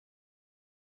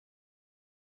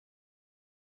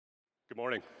Good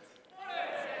morning.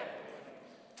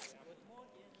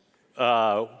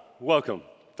 Welcome,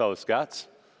 fellow Scots.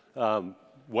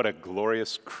 What a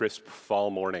glorious, crisp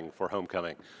fall morning for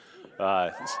homecoming,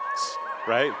 right?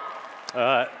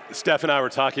 Steph and I were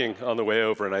talking on the way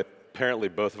over, and apparently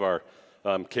both of our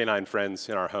canine friends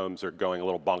in our homes are going a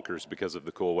little bonkers because of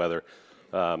the cool weather.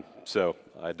 So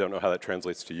I don't know how that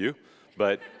translates to you,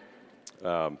 but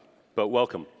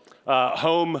welcome.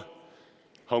 Homecoming,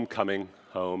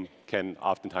 home can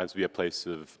oftentimes be a place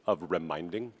of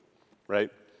reminding, right?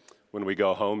 When we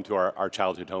go home to our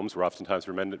childhood homes, we're oftentimes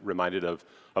reminded of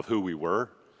who we were,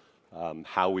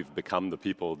 how we've become the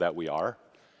people that we are.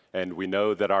 And we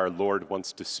know that our Lord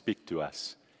wants to speak to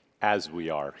us as we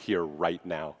are here right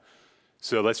now.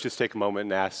 So let's just take a moment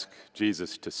and ask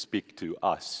Jesus to speak to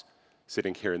us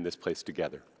sitting here in this place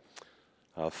together.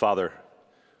 Father,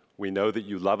 we know that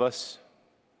you love us,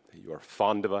 that you are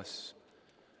fond of us,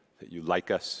 that you like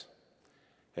us,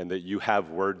 and that you have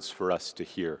words for us to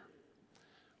hear.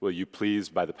 Will you please,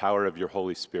 by the power of your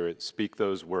Holy Spirit, speak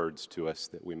those words to us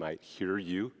that we might hear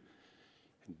you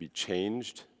and be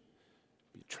changed,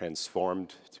 be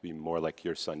transformed to be more like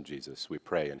your Son, Jesus. We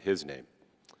pray in his name.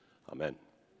 Amen.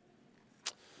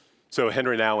 So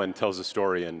Henry Nouwen tells a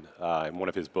story in one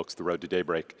of his books, The Road to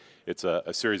Daybreak. It's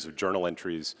a series of journal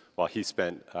entries while he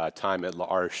spent time at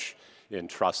L'Arche in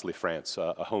Trosly, France,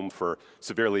 a home for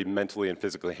severely mentally and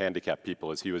physically handicapped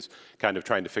people, as he was kind of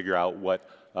trying to figure out what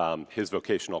his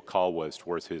vocational call was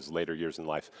towards his later years in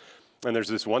life. And there's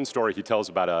this one story he tells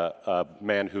about a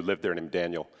man who lived there named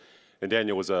Daniel. And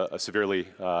Daniel was a severely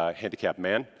handicapped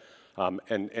man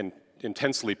and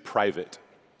intensely private.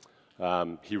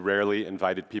 He rarely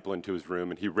invited people into his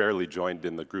room, and he rarely joined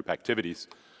in the group activities.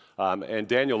 And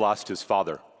Daniel lost his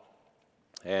father.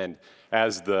 And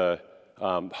as the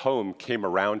home came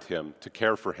around him to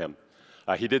care for him,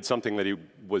 he did something that he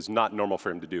was not normal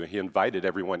for him to do. He invited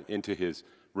everyone into his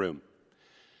room.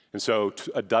 And so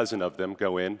a dozen of them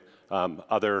go in,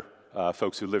 other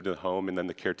folks who lived in the home, and then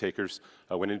the caretakers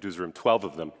went into his room. 12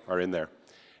 of them are in there.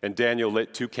 And Daniel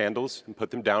lit 2 candles and put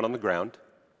them down on the ground.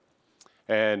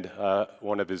 And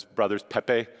one of his brothers,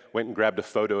 Pepe, went and grabbed a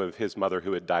photo of his mother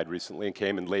who had died recently and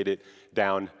came and laid it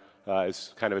down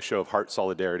as kind of a show of heart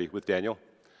solidarity with Daniel.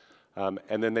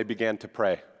 And then they began to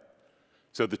pray.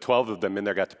 So the 12 of them in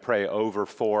there got to pray over,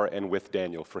 for, and with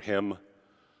Daniel, for him,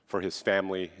 for his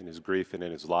family, in his grief and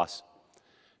in his loss.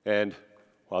 And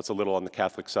while it's a little on the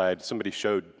Catholic side, somebody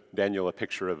showed Daniel a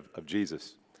picture of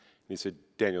Jesus. And he said,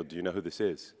 "Daniel, do you know who this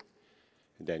is?"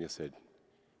 And Daniel said,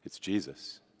 "It's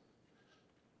Jesus,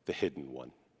 the hidden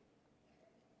one."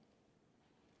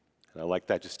 And I like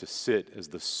that just to sit as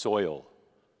the soil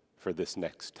for this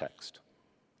next text.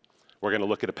 We're going to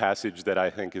look at a passage that I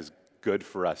think is good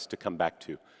for us to come back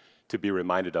to be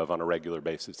reminded of on a regular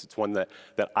basis. It's one that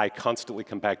I constantly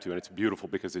come back to, and it's beautiful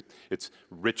because it's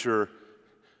richer,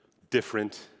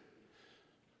 different,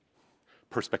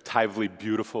 perspectively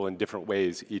beautiful in different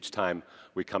ways each time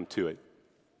we come to it.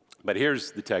 But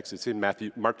here's the text. It's in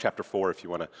Mark chapter 4 if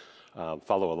you want to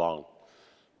follow along.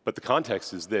 But the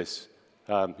context is this.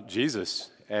 Jesus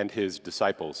and his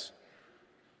disciples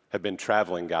have been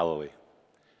traveling Galilee.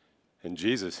 And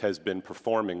Jesus has been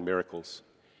performing miracles.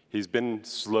 He's been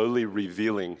slowly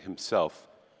revealing himself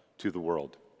to the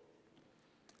world.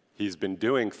 He's been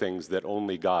doing things that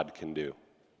only God can do.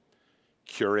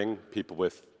 Curing people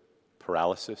with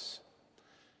paralysis,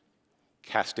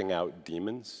 casting out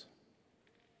demons,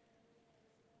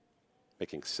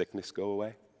 making sickness go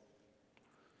away,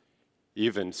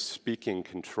 even speaking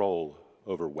control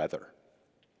over weather.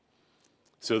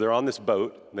 So they're on this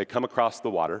boat, and they come across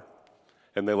the water,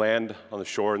 and they land on the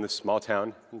shore in this small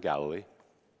town in Galilee.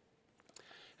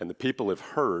 And the people have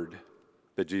heard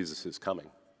that Jesus is coming.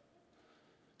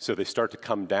 So they start to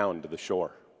come down to the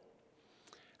shore.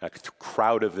 A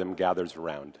crowd of them gathers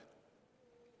around.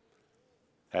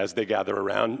 As they gather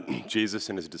around, Jesus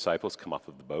and his disciples come off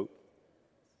of the boat.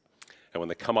 And when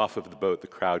they come off of the boat, the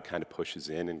crowd kind of pushes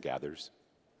in and gathers.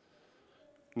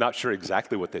 Not sure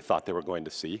exactly what they thought they were going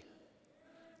to see.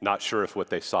 Not sure if what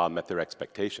they saw met their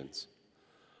expectations.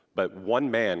 But one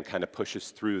man kind of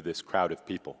pushes through this crowd of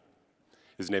people.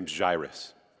 His name's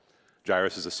Jairus.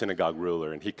 Jairus is a synagogue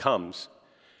ruler, and he comes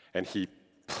and he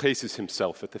places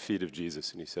himself at the feet of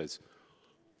Jesus, and he says,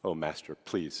 "Oh, Master,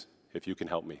 please, if you can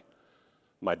help me.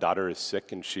 My daughter is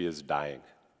sick and she is dying.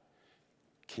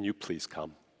 Can you please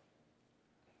come?"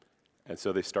 And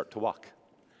so they start to walk,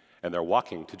 and they're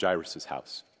walking to Jairus'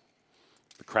 house.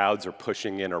 The crowds are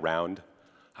pushing in around.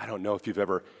 I don't know if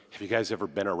have you guys ever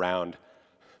been around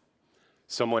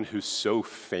someone who's so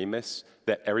famous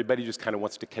that everybody just kind of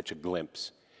wants to catch a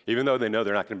glimpse. even though they know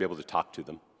they're not going to be able to talk to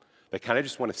them. They kind of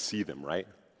just want to see them, right?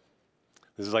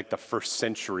 This is like the first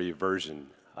century version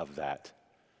of that.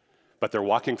 But they're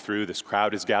walking through, this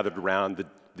crowd is gathered around,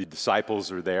 the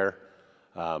disciples are there.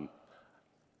 And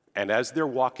as they're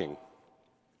walking,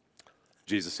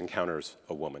 Jesus encounters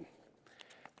a woman.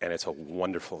 And it's a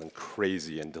wonderful and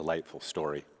crazy and delightful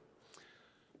story.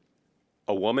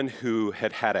 A woman who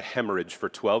had had a hemorrhage for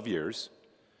 12 years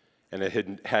and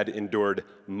had endured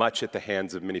much at the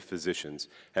hands of many physicians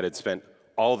and had spent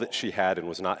all that she had and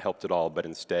was not helped at all, but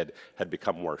instead had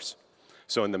become worse.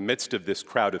 So in the midst of this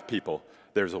crowd of people,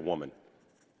 there's a woman.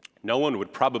 No one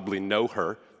would probably know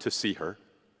her to see her,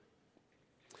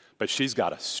 but she's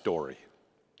got a story.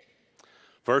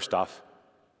 First off,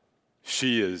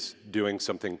 she is doing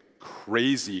something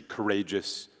crazy,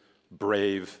 courageous,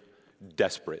 brave,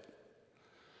 desperate.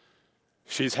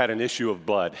 She's had an issue of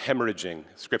blood, hemorrhaging.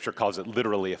 Scripture calls it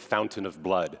literally a fountain of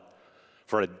blood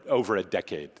for over a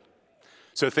decade.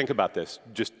 So think about this,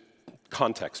 just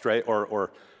context, right?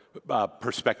 Or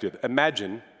perspective.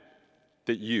 Imagine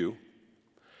that you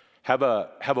have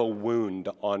a wound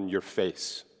on your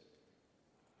face,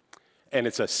 and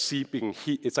it's a seeping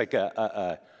heat. It's like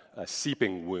a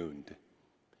seeping wound,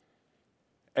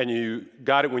 and you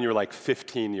got it when you were like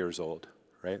 15 years old,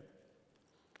 right?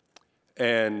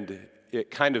 And it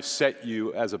kind of set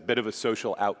you as a bit of a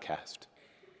social outcast.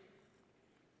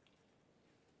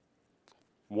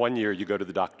 1 year, you go to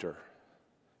the doctor.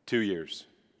 2 years,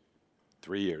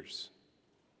 3 years.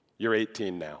 You're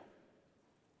 18 now.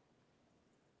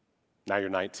 Now you're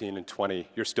 19 and 20.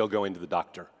 You're still going to the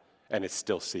doctor, and it's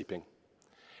still seeping.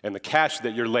 And the cash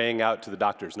that you're laying out to the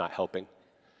doctor is not helping.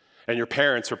 And your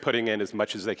parents are putting in as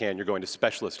much as they can. You're going to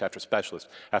specialist after specialist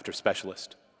after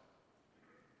specialist.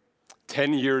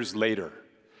 10 years later,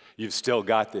 you've still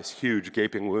got this huge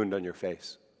gaping wound on your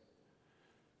face.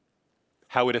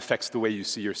 How it affects the way you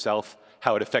see yourself,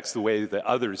 how it affects the way that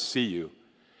others see you.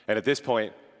 And at this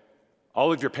point,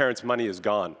 all of your parents' money is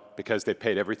gone because they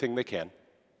paid everything they can.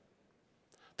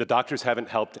 The doctors haven't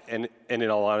helped, and in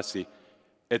all honesty,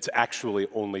 it's actually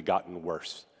only gotten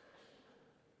worse.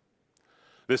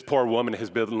 This poor woman has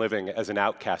been living as an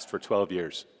outcast for 12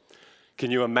 years. Can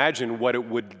you imagine what it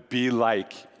would be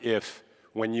like if,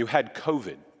 when you had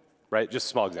COVID, right? Just a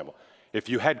small example. If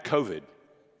you had COVID,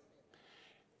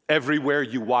 everywhere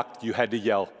you walked, you had to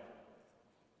yell,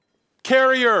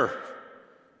 "Carrier!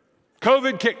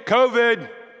 COVID!"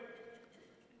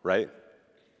 Right?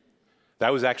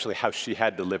 That was actually how she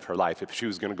had to live her life. If she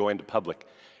was going to go into public,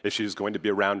 if she was going to be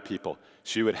around people,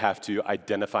 she would have to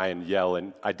identify and yell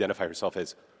and identify herself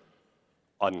as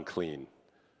unclean.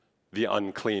 The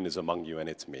unclean is among you, and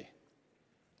it's me,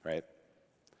 right?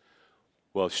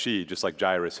 Well, she, just like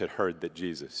Jairus, had heard that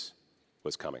Jesus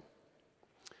was coming.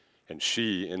 And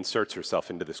she inserts herself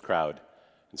into this crowd.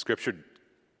 And Scripture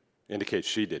indicates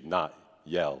she did not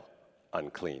yell,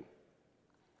 "Unclean."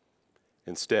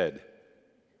 Instead,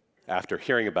 after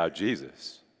hearing about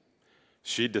Jesus,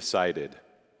 she decided,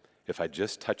 if I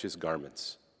just touch his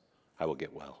garments, I will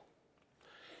get well.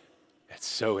 It's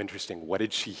so interesting. What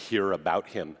did she hear about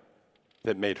him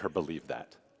that made her believe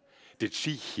that? Did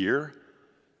she hear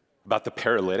about the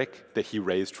paralytic that he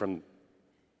raised from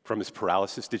his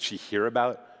paralysis? Did she hear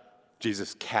about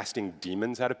Jesus casting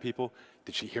demons out of people?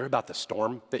 Did she hear about the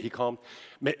storm that he calmed?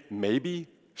 Maybe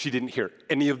she didn't hear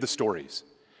any of the stories.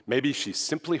 Maybe she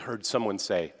simply heard someone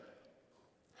say,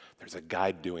 "There's a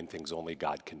guy doing things only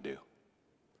God can do,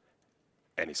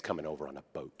 and he's coming over on a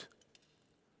boat."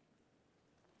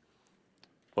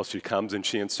 Well, she comes and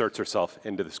she inserts herself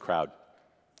into this crowd.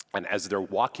 And as they're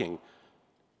walking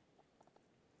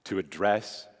to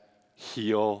address,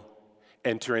 heal,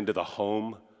 enter into the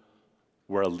home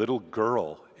where a little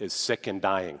girl is sick and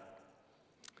dying,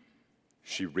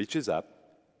 she reaches up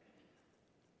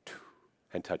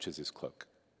and touches his cloak.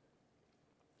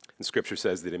 And Scripture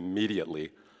says that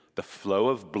immediately the flow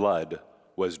of blood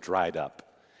was dried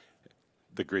up.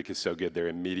 The Greek is so good there.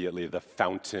 Immediately the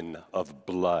fountain of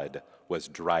blood was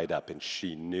dried up, and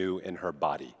she knew in her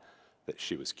body that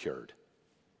she was cured.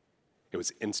 It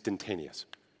was instantaneous.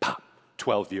 Pop,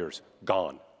 12 years,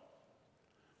 gone.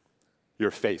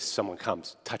 Your face, someone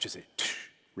comes, touches it,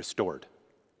 restored.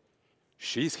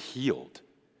 She's healed.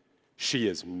 She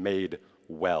is made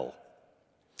well.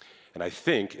 And I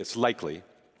think it's likely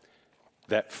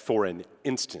that for an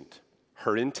instant,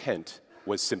 her intent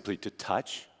was simply to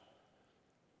touch,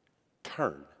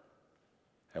 turn,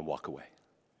 and walk away.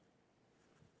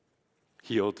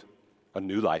 Healed, a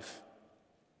new life.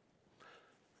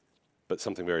 But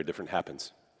something very different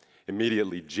happens.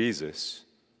 Immediately, Jesus,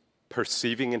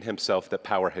 perceiving in himself that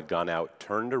power had gone out,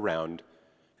 turned around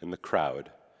in the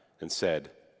crowd and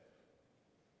said,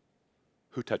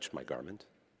 "Who touched my garment?"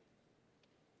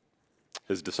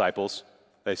 His disciples,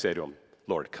 they say to him,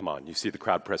 "Lord, come on, you see the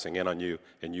crowd pressing in on you,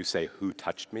 and you say, 'Who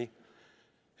touched me?'"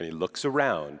 And he looks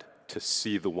around to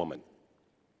see the woman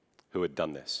who had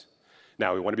done this.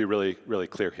 Now, we want to be really, really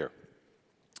clear here.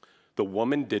 The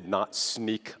woman did not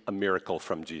sneak a miracle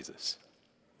from Jesus,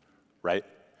 right?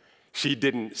 She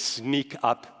didn't sneak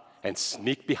up and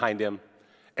sneak behind him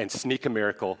and sneak a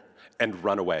miracle and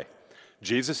run away.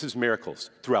 Jesus' miracles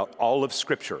throughout all of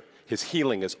Scripture, his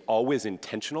healing is always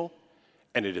intentional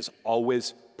and it is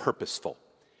always purposeful.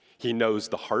 He knows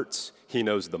the hearts, he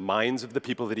knows the minds of the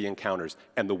people that he encounters,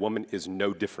 and the woman is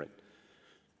no different.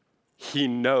 He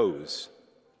knows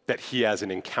that he has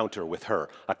an encounter with her,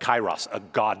 a kairos, a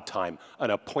God time,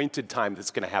 an appointed time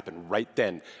that's going to happen right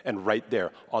then and right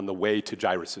there on the way to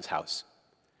Jairus' house.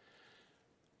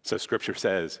 So Scripture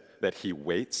says that he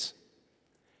waits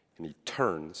and he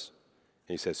turns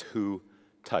and he says, "Who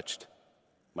touched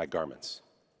my garments?"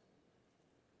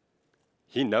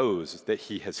 He knows that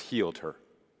he has healed her,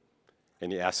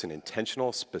 and he asks an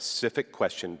intentional, specific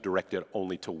question directed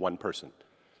only to one person,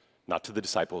 not to the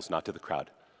disciples, not to the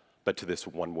crowd, but to this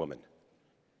one woman.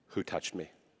 "Who touched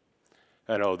me?"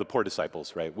 I know the poor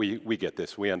disciples, right? We get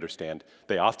this, we understand.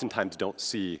 They oftentimes don't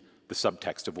see the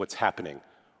subtext of what's happening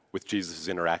with Jesus'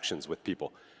 interactions with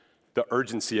people, the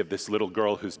urgency of this little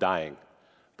girl who's dying.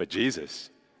 But Jesus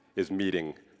is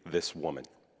meeting this woman.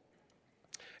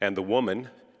 And the woman,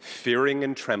 fearing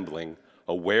and trembling,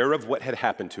 aware of what had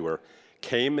happened to her,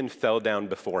 came and fell down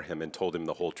before him and told him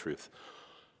the whole truth.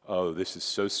 Oh, this is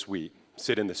so sweet.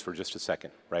 Sit in this for just a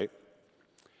second, right?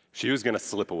 She was going to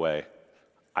slip away,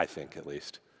 I think at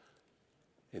least.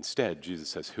 Instead, Jesus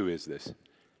says, "Who is this?"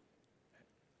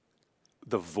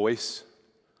 The voice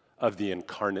of the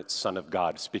incarnate Son of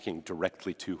God speaking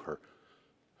directly to her.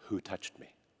 "Who touched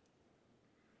me?"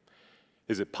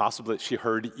 Is it possible that she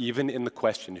heard, even in the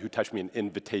question, "Who touched me?" an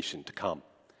invitation to come?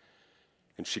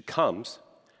 And she comes,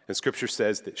 and Scripture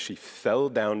says that she fell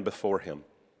down before him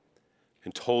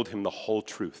and told him the whole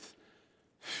truth,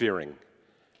 fearing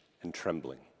and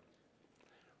trembling.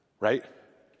 Right?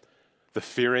 The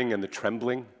fearing and the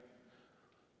trembling,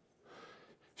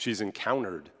 she's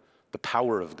encountered the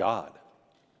power of God.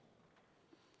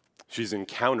 She's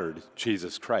encountered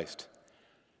Jesus Christ.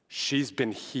 She's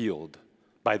been healed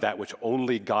by that which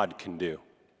only God can do.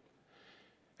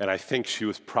 And I think she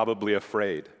was probably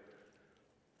afraid.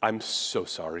 I'm so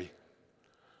sorry.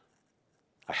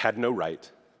 I had no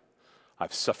right.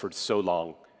 I've suffered so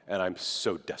long, and I'm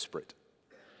so desperate.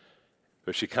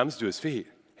 But she comes to his feet,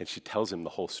 and she tells him the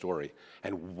whole story,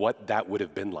 and what that would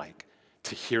have been like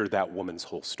to hear that woman's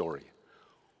whole story.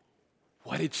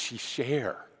 What did she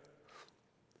share?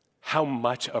 How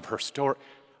much of her story?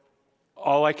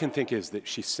 All I can think is that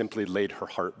she simply laid her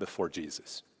heart before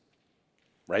Jesus,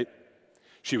 right?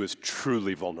 She was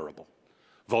truly vulnerable.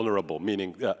 Vulnerable,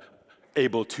 meaning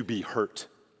able to be hurt.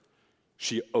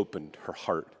 She opened her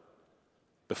heart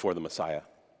before the Messiah.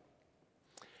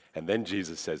 And then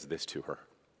Jesus says this to her.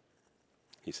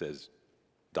 He says,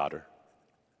 "Daughter,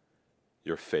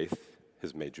 your faith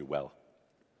has made you well.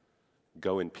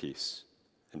 Go in peace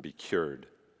and be cured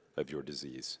of your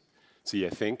disease." See, I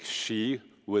think she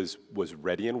was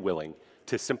ready and willing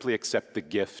to simply accept the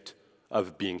gift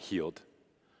of being healed.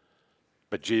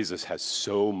 But Jesus has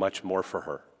so much more for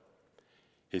her.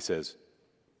 He says,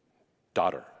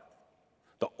 "Daughter."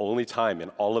 The only time in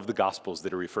all of the Gospels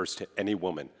that it refers to any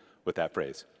woman with that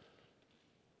phrase.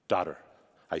 "Daughter,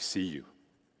 I see you.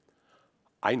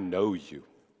 I know you.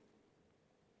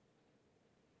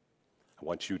 I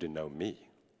want you to know me.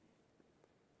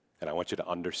 And I want you to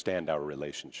understand our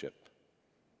relationship.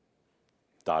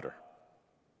 Daughter,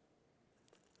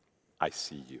 I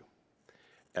see you.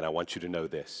 And I want you to know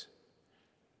this.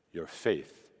 Your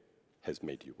faith has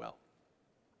made you well."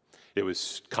 It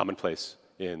was commonplace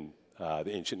in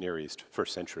the ancient Near East,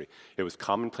 first century. It was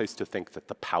commonplace to think that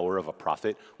the power of a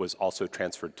prophet was also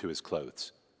transferred to his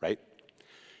clothes, right?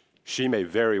 She may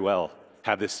very well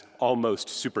have this almost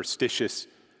superstitious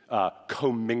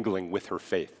commingling with her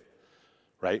faith,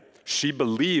 right? She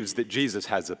believes that Jesus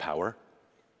has the power,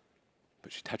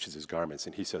 but she touches his garments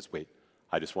and he says, "Wait,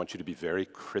 I just want you to be very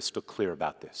crystal clear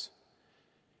about this.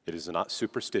 It is not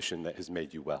superstition that has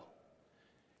made you well.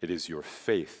 It is your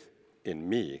faith in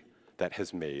me that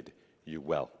has made you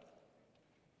well."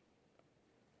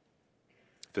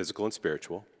 Physical and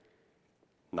spiritual,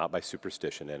 not by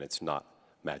superstition, and it's not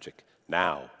magic.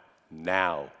 Now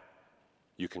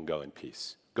you can go in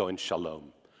peace. Go in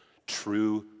shalom.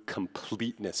 True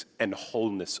completeness and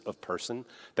wholeness of person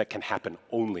that can happen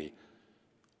only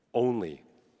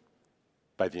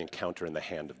by the encounter in the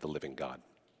hand of the living God.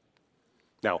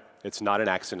 Now, it's not an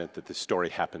accident that this story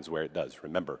happens where it does.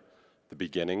 Remember, the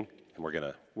beginning, and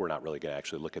we're not really gonna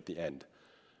actually look at the end,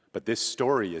 but this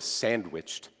story is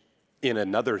sandwiched in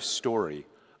another story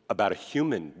about a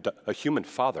human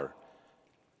father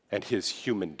and his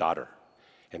human daughter.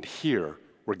 And here,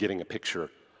 we're getting a picture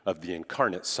of the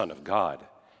incarnate Son of God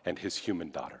and his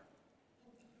human daughter.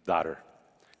 Daughter,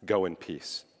 go in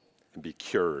peace and be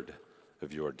cured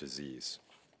of your disease.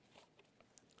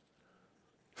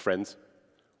 Friends,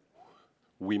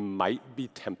 we might be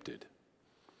tempted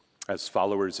as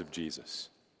followers of Jesus,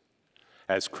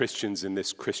 as Christians in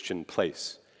this Christian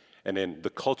place, and in the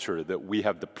culture that we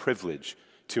have the privilege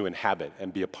to inhabit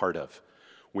and be a part of.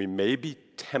 We may be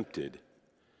tempted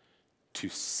to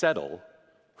settle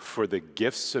for the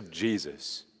gifts of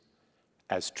Jesus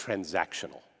as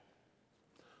transactional.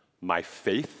 My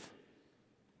faith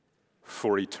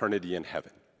for eternity in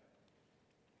heaven.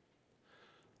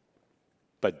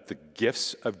 But the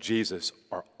gifts of Jesus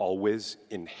are always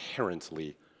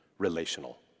inherently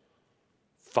relational.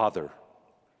 Father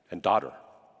and daughter,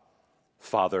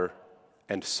 father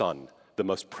and son, the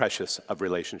most precious of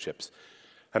relationships.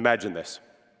 Imagine this.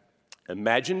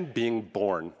 Imagine being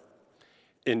born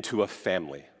into a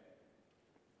family,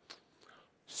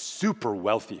 super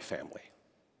wealthy family,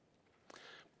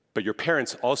 but your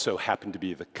parents also happen to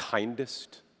be the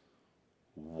kindest,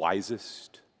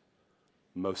 wisest,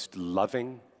 most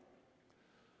loving,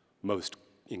 most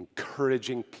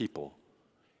encouraging people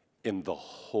in the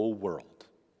whole world.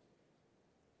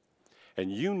 And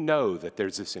you know that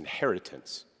there's this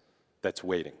inheritance that's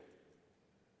waiting.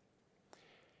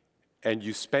 And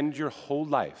you spend your whole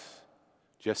life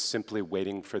just simply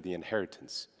waiting for the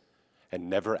inheritance and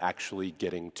never actually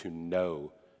getting to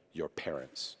know your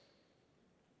parents.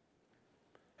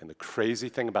 And the crazy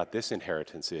thing about this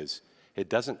inheritance is it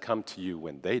doesn't come to you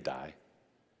when they die.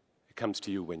 It comes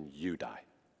to you when you die.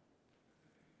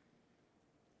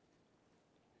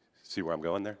 See where I'm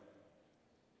going there?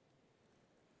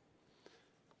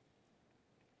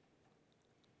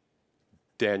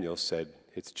 Daniel said,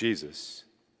 it's Jesus,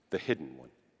 the hidden one.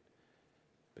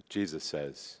 But Jesus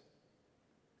says,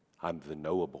 I'm the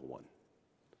knowable one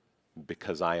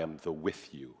because I am the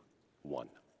with you one.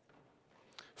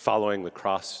 Following the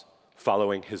cross,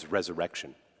 following his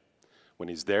resurrection, when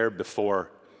he's there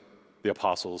before the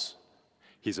apostles,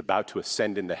 he's about to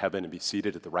ascend into heaven and be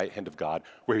seated at the right hand of God,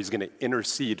 where he's going to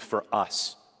intercede for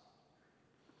us.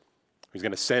 He's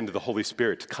going to send the Holy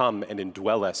Spirit to come and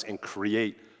indwell us and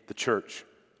create the church.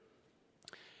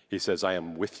 He says, I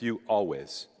am with you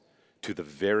always to the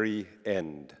very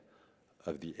end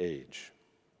of the age.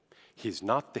 He's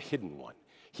not the hidden one.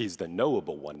 He's the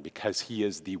knowable one because he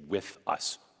is the with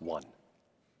us one.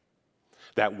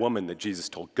 That woman that Jesus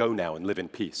told, go now and live in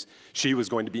peace, she was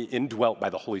going to be indwelt by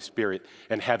the Holy Spirit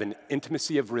and have an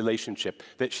intimacy of relationship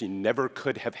that she never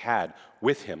could have had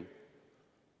with him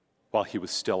while he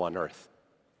was still on earth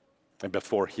and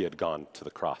before he had gone to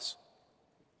the cross.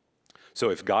 So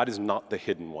if God is not the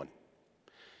hidden one,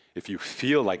 if you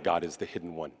feel like God is the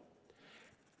hidden one,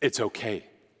 it's okay.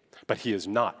 But he is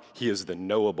not. He is the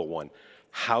knowable one.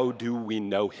 How do we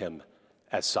know him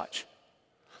as such?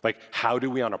 Like, how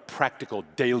do we on a practical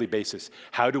daily basis,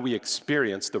 how do we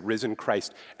experience the risen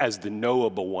Christ as the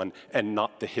knowable one and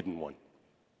not the hidden one?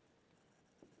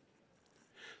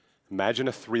 Imagine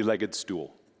a three-legged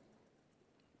stool.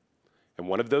 And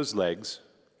one of those legs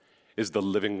is the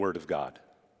living Word of God.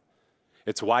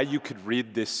 It's why you could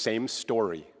read this same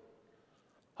story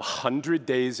 100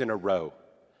 days in a row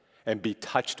and be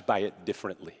touched by it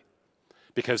differently.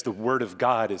 Because the Word of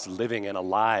God is living and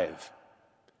alive.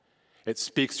 It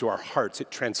speaks to our hearts. It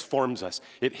transforms us.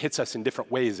 It hits us in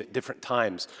different ways at different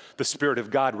times. The Spirit of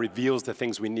God reveals the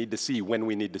things we need to see when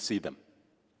we need to see them.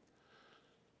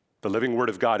 The living Word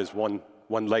of God is one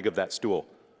leg of that stool.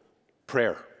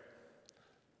 Prayer.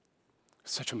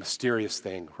 Such a mysterious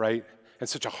thing, right? And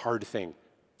such a hard thing.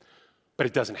 But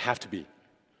it doesn't have to be.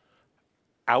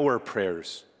 Our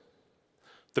prayers,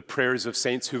 the prayers of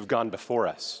saints who've gone before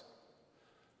us,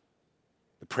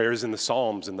 the prayers in the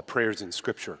Psalms and the prayers in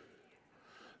Scripture,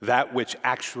 that which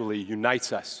actually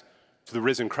unites us to the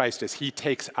risen Christ as he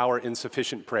takes our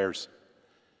insufficient prayers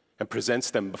and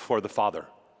presents them before the Father,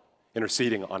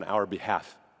 interceding on our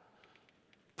behalf,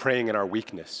 praying in our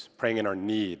weakness, praying in our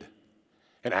need,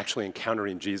 and actually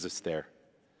encountering Jesus there.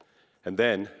 And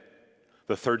then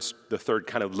the third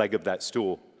kind of leg of that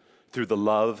stool, through the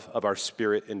love of our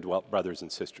Spirit indwelt brothers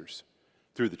and sisters,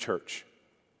 through the church,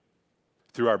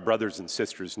 through our brothers and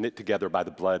sisters knit together by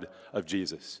the blood of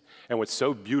Jesus. And what's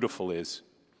so beautiful is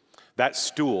that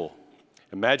stool,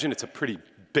 imagine it's a pretty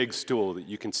big stool that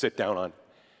you can sit down on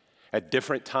at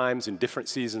different times in different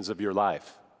seasons of your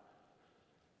life.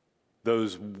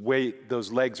 Those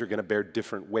legs are going to bear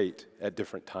different weight at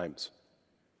different times.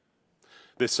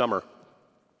 This summer,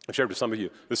 I've shared with some of you,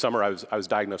 this summer I was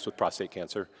diagnosed with prostate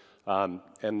cancer.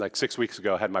 And like 6 weeks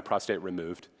ago, I had my prostate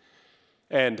removed.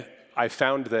 And I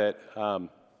found that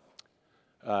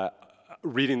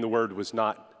reading the Word was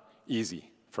not easy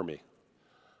for me.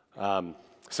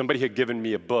 Somebody had given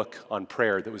me a book on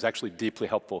prayer that was actually deeply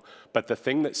helpful, but the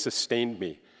thing that sustained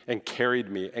me and carried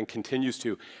me and continues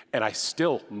to, and I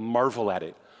still marvel at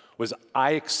it, was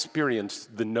I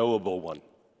experienced the knowable one.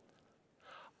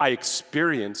 I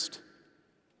experienced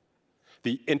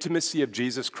the intimacy of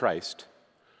Jesus Christ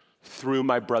through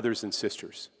my brothers and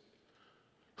sisters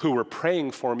who were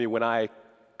praying for me when I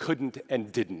couldn't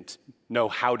and didn't know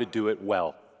how to do it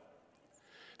well.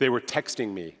 They were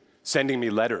texting me, sending me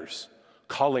letters,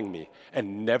 calling me,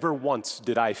 and never once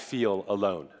did I feel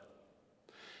alone.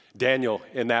 Daniel,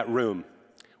 in that room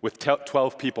with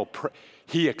 12 people,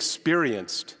 he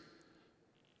experienced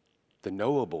the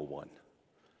knowable one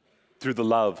through the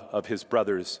love of his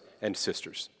brothers and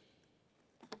sisters.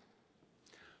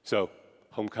 So,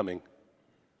 homecoming,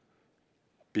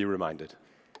 be reminded,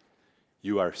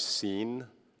 you are seen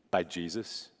by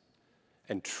Jesus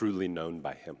and truly known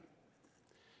by him.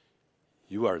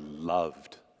 You are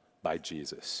loved by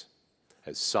Jesus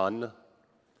as son,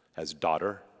 as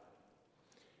daughter.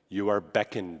 You are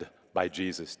beckoned by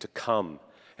Jesus to come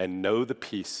and know the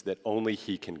peace that only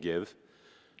he can give.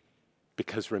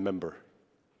 Because remember,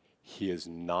 he is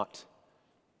not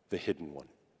the hidden one.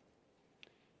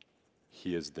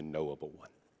 He is the knowable one.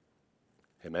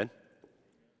 Amen?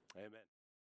 Amen.